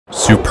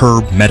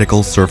Superb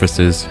medical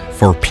services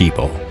for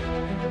people.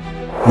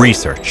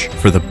 Research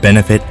for the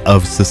benefit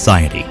of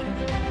society.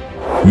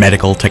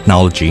 Medical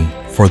technology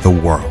for the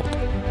world.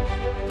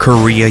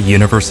 Korea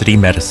University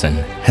Medicine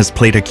has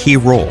played a key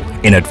role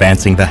in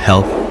advancing the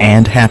health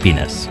and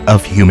happiness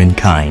of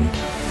humankind.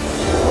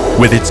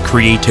 With its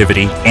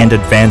creativity and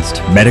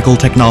advanced medical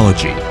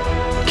technology,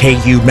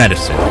 KU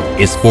Medicine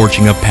is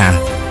forging a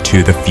path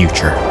to the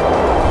future.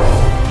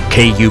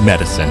 KU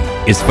Medicine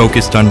is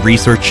focused on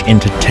research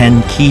into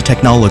 10 key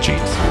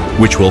technologies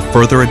which will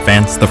further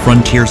advance the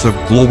frontiers of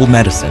global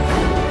medicine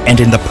and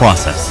in the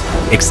process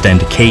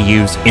extend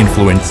KU's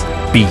influence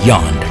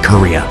beyond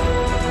Korea.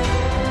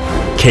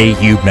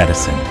 KU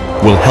Medicine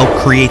will help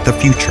create the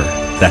future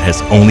that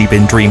has only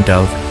been dreamed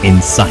of in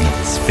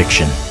science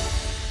fiction.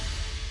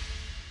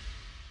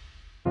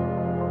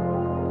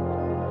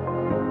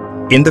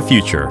 In the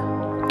future,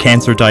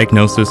 cancer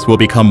diagnosis will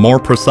become more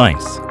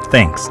precise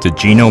thanks to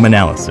genome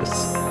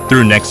analysis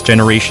through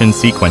next-generation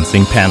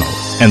sequencing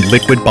panels and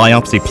liquid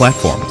biopsy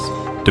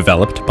platforms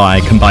developed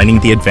by combining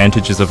the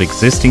advantages of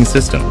existing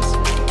systems.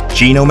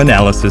 Genome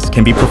analysis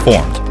can be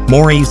performed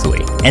more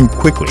easily and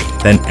quickly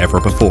than ever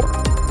before.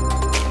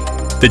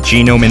 The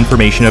genome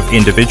information of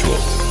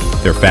individuals,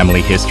 their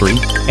family history,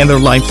 and their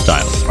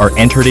lifestyles are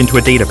entered into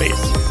a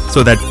database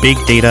so that big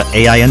data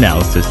AI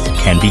analysis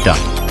can be done.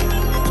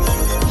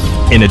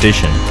 In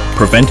addition,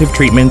 preventive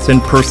treatments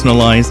and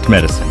personalized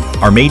medicine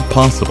are made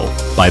possible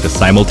by the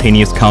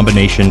simultaneous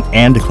combination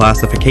and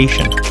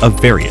classification of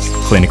various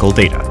clinical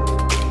data.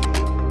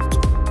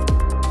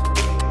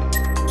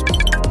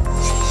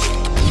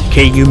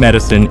 KU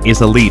Medicine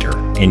is a leader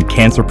in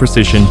cancer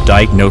precision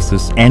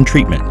diagnosis and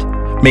treatment,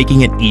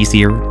 making it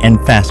easier and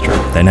faster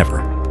than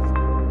ever.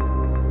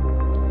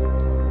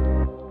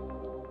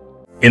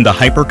 In the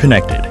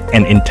hyper-connected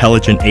and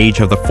intelligent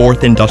age of the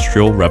fourth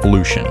industrial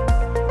revolution,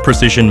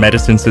 precision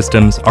medicine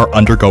systems are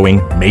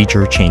undergoing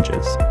major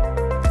changes.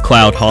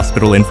 Cloud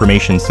hospital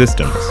information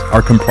systems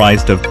are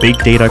comprised of big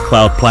data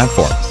cloud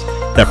platforms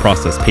that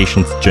process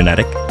patients'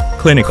 genetic,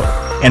 clinical,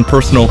 and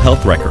personal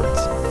health records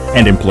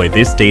and employ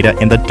this data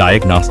in the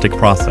diagnostic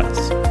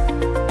process.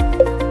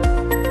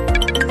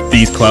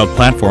 These cloud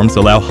platforms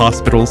allow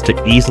hospitals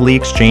to easily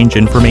exchange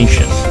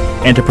information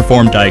and to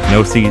perform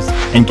diagnoses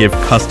and give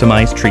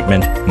customized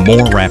treatment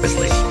more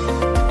rapidly.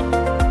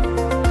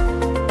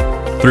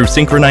 Through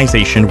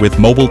synchronization with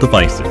mobile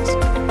devices,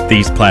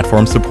 these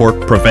platforms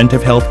support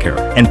preventive healthcare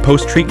and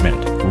post-treatment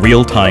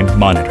real-time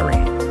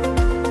monitoring.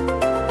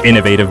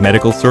 Innovative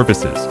medical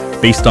services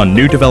based on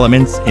new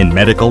developments in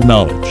medical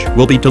knowledge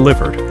will be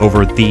delivered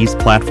over these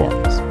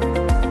platforms.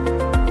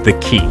 The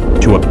key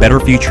to a better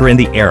future in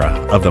the era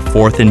of the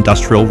fourth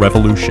industrial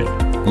revolution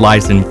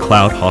lies in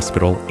cloud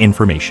hospital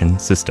information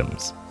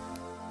systems.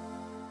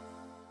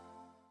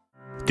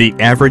 The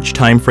average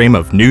time frame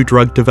of new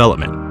drug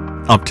development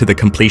up to the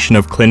completion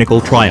of clinical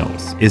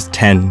trials is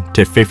 10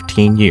 to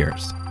 15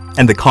 years,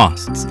 and the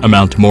costs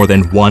amount to more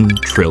than 1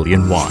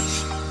 trillion won.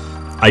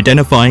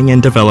 Identifying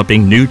and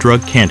developing new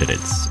drug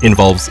candidates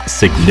involves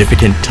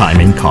significant time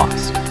and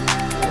cost.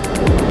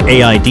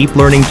 AI deep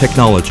learning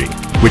technology,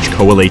 which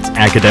collates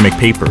academic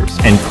papers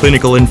and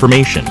clinical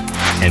information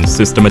and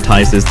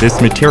systematizes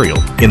this material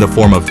in the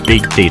form of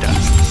big data,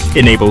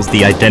 enables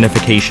the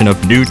identification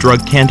of new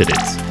drug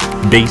candidates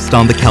based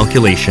on the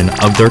calculation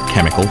of their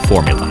chemical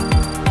formula.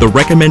 The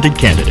recommended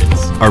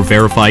candidates are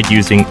verified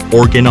using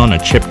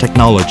organ-on-a-chip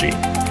technology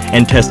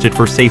and tested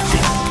for safety,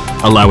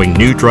 allowing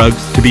new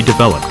drugs to be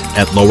developed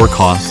at lower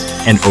cost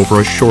and over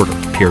a shorter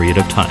period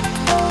of time.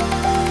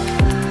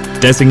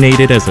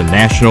 Designated as a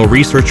national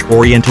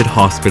research-oriented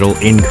hospital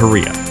in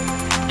Korea,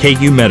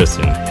 KU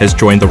Medicine has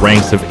joined the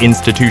ranks of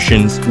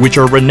institutions which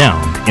are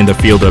renowned in the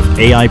field of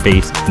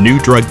AI-based new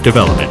drug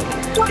development,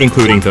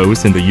 including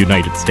those in the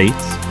United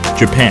States,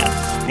 Japan,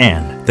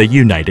 and the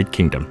United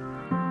Kingdom.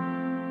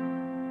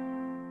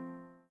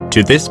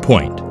 To this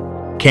point,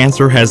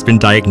 cancer has been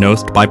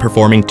diagnosed by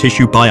performing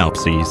tissue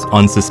biopsies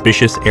on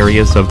suspicious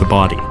areas of the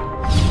body.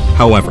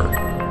 However,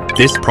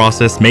 this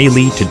process may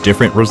lead to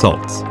different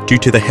results due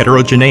to the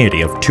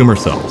heterogeneity of tumor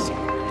cells,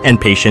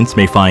 and patients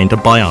may find a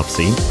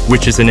biopsy,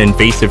 which is an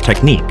invasive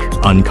technique,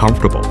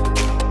 uncomfortable.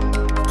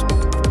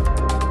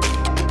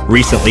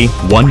 Recently,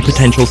 one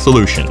potential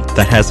solution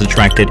that has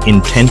attracted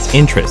intense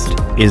interest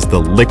is the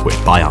liquid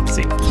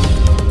biopsy.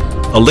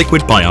 A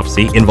liquid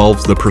biopsy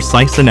involves the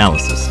precise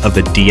analysis of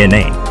the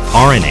DNA,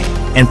 RNA,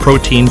 and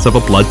proteins of a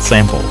blood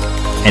sample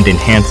and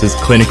enhances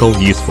clinical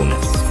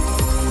usefulness.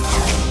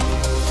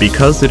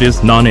 Because it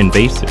is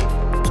non-invasive,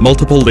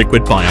 multiple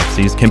liquid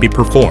biopsies can be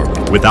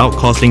performed without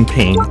causing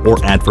pain or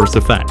adverse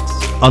effects,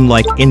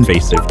 unlike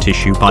invasive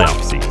tissue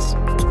biopsies.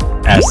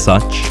 As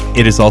such,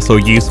 it is also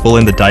useful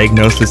in the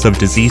diagnosis of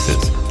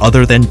diseases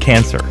other than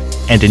cancer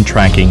and in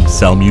tracking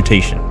cell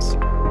mutations.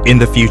 In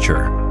the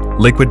future,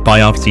 liquid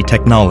biopsy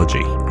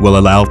technology will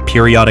allow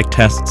periodic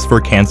tests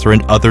for cancer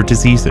and other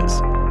diseases,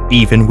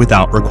 even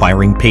without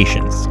requiring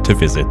patients to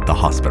visit the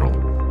hospital.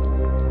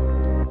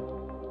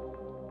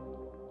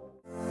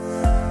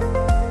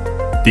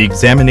 The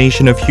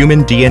examination of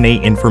human DNA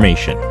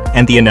information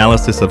and the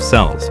analysis of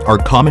cells are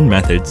common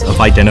methods of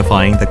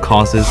identifying the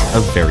causes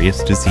of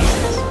various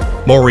diseases.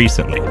 More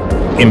recently,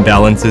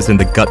 imbalances in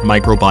the gut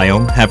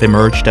microbiome have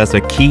emerged as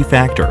a key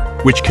factor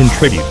which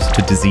contributes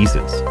to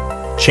diseases.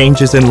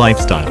 Changes in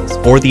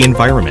lifestyles or the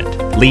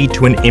environment lead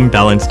to an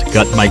imbalanced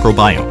gut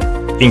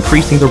microbiome,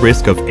 increasing the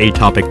risk of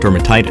atopic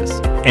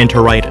dermatitis,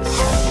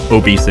 enteritis,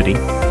 obesity,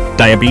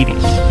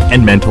 diabetes,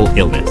 and mental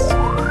illness.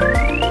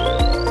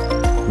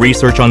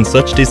 Research on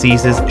such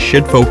diseases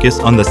should focus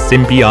on the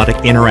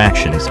symbiotic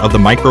interactions of the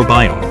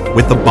microbiome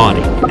with the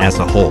body as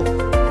a whole.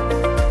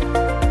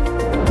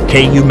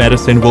 KU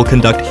Medicine will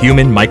conduct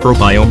human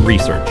microbiome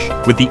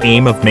research with the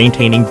aim of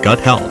maintaining gut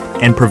health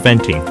and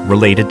preventing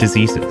related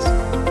diseases.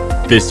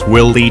 This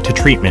will lead to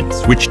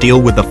treatments which deal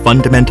with the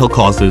fundamental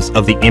causes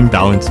of the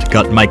imbalanced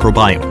gut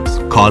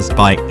microbiomes caused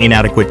by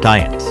inadequate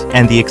diets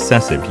and the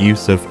excessive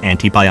use of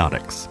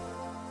antibiotics.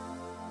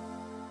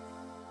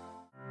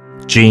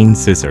 Gene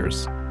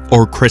scissors,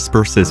 or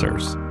CRISPR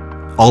scissors,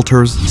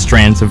 alters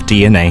strands of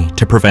DNA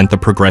to prevent the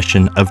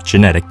progression of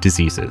genetic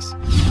diseases.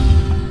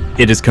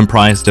 It is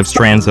comprised of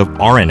strands of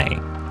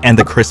RNA and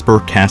the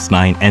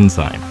CRISPR-Cas9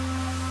 enzyme.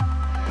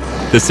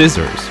 The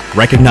scissors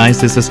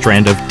recognizes a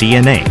strand of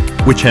DNA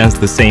which has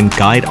the same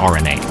guide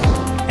RNA,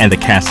 and the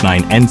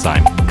Cas9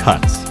 enzyme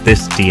cuts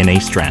this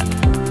DNA strand.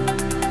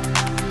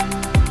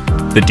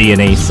 The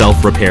DNA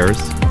self-repairs,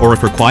 or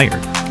if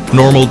required,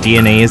 normal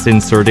DNA is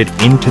inserted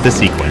into the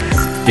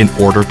sequence in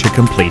order to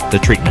complete the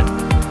treatment.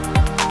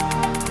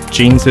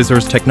 Gene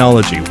scissors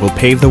technology will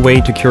pave the way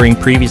to curing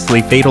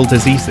previously fatal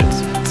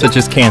diseases such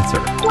as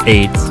cancer,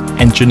 AIDS,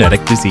 and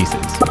genetic diseases.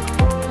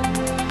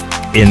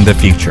 In the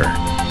future,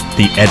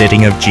 the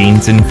editing of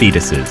genes in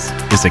fetuses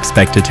is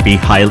expected to be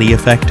highly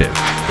effective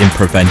in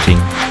preventing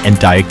and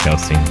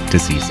diagnosing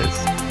diseases.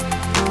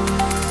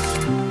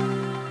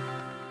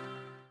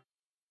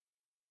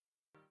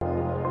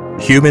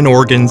 Human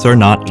organs are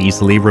not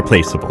easily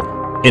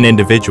replaceable, and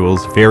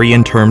individuals vary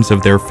in terms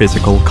of their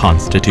physical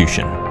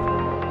constitution.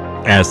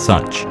 As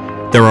such,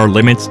 there are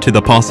limits to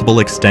the possible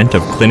extent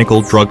of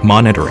clinical drug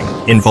monitoring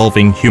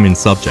involving human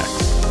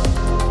subjects.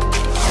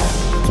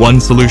 One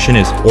solution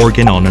is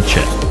organ on a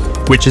chip,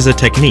 which is a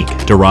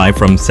technique derived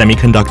from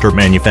semiconductor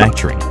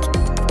manufacturing.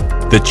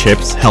 The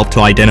chips help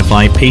to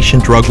identify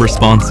patient drug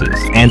responses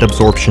and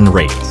absorption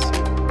rates.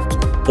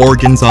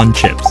 Organs on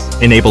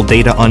chips enable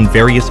data on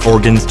various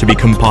organs to be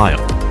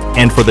compiled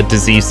and for the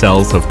disease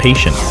cells of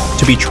patients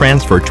to be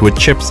transferred to a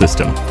chip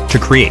system to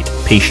create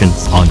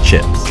patients on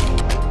chips.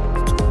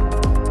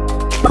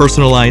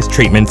 Personalized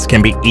treatments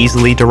can be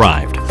easily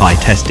derived by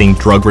testing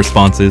drug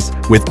responses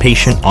with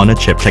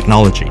patient-on-a-chip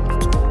technology.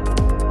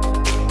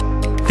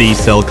 These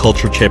cell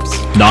culture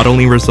chips not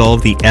only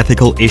resolve the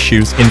ethical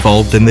issues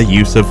involved in the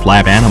use of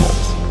lab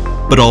animals,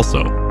 but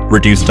also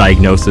reduce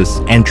diagnosis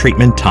and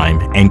treatment time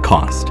and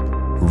cost,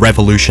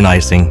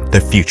 revolutionizing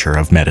the future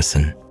of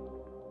medicine.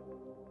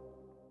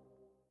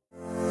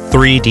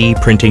 3D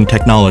printing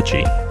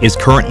technology is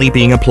currently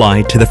being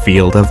applied to the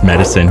field of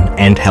medicine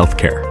and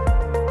healthcare.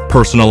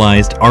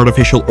 Personalized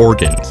artificial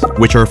organs,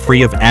 which are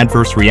free of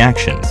adverse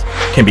reactions,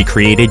 can be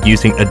created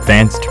using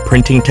advanced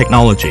printing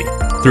technology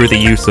through the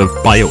use of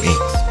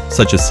bioinks,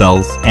 such as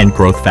cells and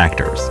growth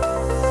factors.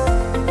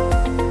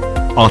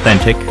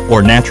 Authentic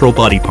or natural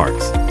body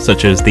parts,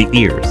 such as the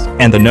ears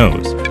and the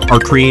nose, are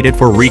created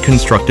for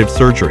reconstructive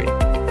surgery,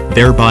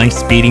 thereby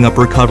speeding up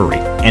recovery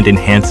and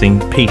enhancing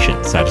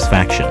patient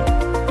satisfaction.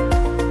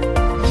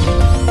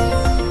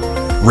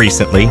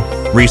 Recently,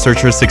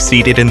 researchers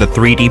succeeded in the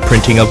 3D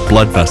printing of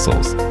blood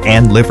vessels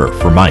and liver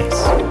for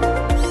mice.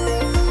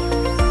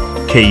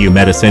 KU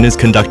Medicine is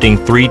conducting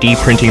 3D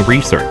printing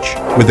research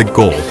with the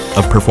goal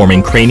of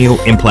performing cranial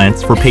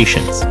implants for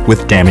patients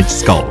with damaged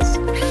skulls.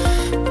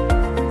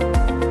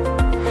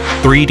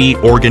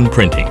 3D organ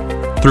printing,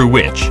 through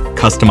which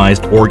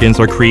customized organs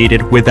are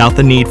created without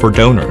the need for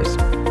donors,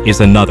 is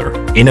another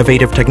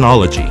innovative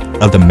technology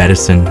of the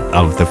medicine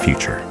of the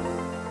future.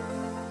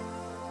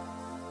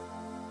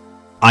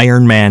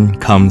 Iron Man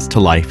comes to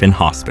life in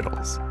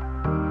hospitals.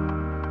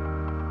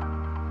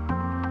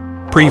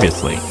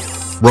 Previously,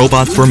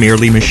 robots were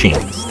merely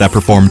machines that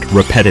performed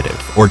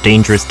repetitive or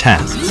dangerous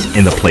tasks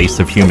in the place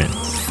of humans.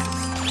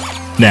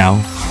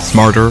 Now,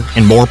 smarter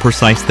and more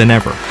precise than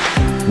ever,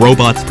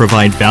 robots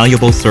provide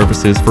valuable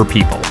services for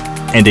people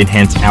and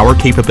enhance our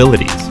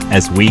capabilities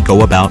as we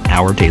go about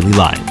our daily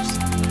lives.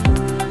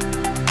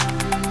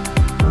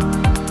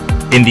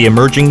 In the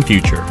emerging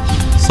future,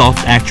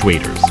 soft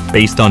actuators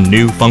based on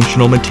new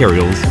functional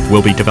materials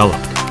will be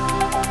developed.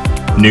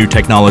 New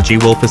technology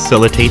will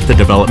facilitate the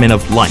development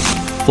of light,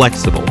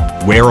 flexible,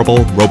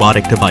 wearable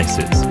robotic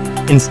devices,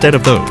 instead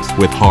of those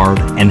with hard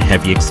and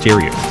heavy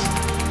exteriors.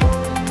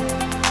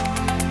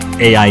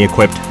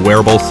 AI-equipped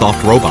wearable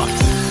soft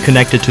robots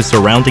connected to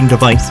surrounding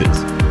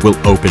devices will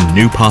open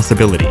new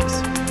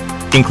possibilities,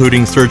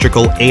 including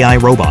surgical AI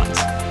robots,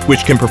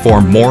 which can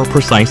perform more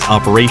precise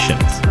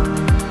operations,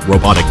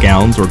 robotic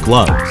gowns or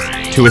gloves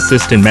to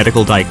assist in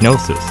medical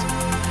diagnosis,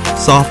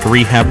 soft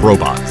rehab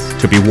robots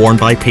to be worn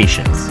by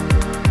patients,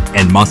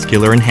 and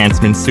muscular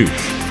enhancement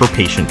suits for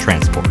patient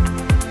transport.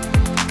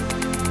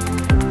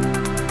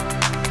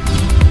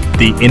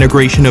 The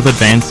integration of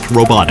advanced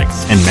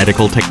robotics and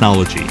medical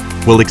technology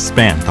will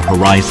expand the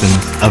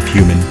horizons of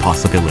human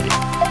possibility.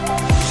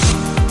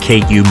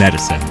 KU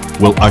Medicine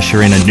will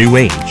usher in a new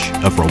age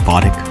of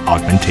robotic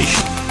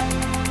augmentation.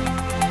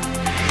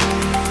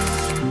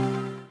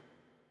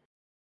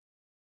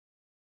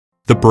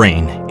 The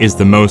brain is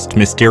the most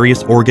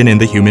mysterious organ in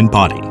the human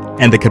body,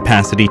 and the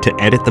capacity to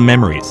edit the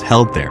memories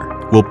held there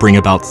will bring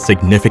about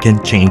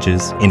significant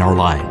changes in our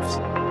lives.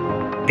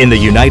 In the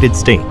United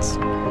States,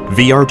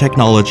 VR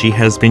technology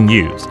has been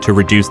used to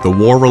reduce the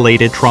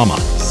war-related trauma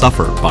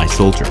suffered by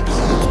soldiers.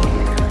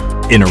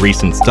 In a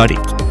recent study,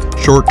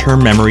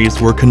 short-term memories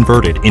were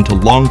converted into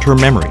long-term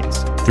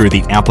memories through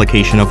the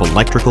application of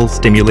electrical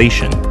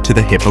stimulation to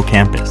the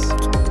hippocampus.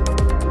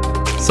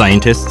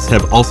 Scientists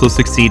have also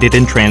succeeded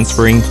in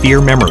transferring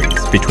fear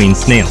memories between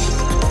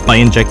snails by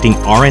injecting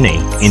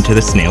RNA into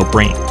the snail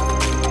brain.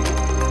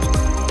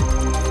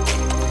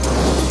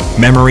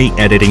 Memory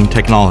editing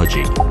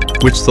technology,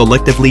 which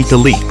selectively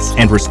deletes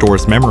and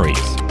restores memories,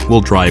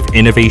 will drive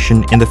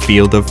innovation in the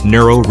field of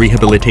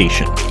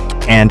neurorehabilitation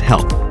and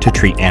help to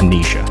treat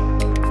amnesia.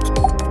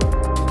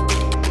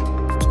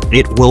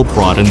 It will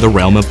broaden the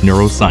realm of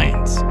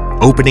neuroscience,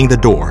 opening the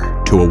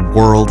door to a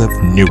world of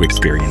new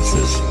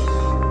experiences.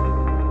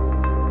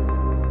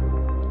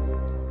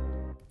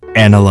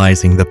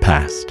 Analyzing the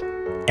past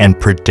and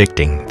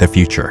predicting the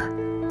future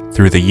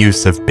through the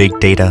use of big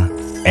data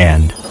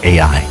and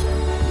AI.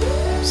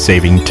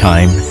 Saving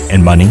time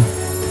and money,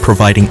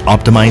 providing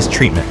optimized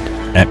treatment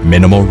at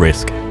minimal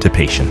risk to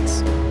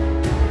patients.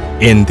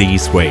 In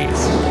these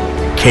ways,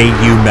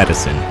 KU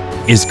Medicine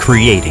is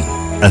creating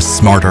a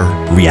smarter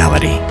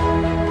reality.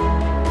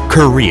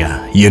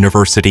 Korea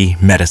University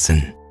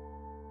Medicine.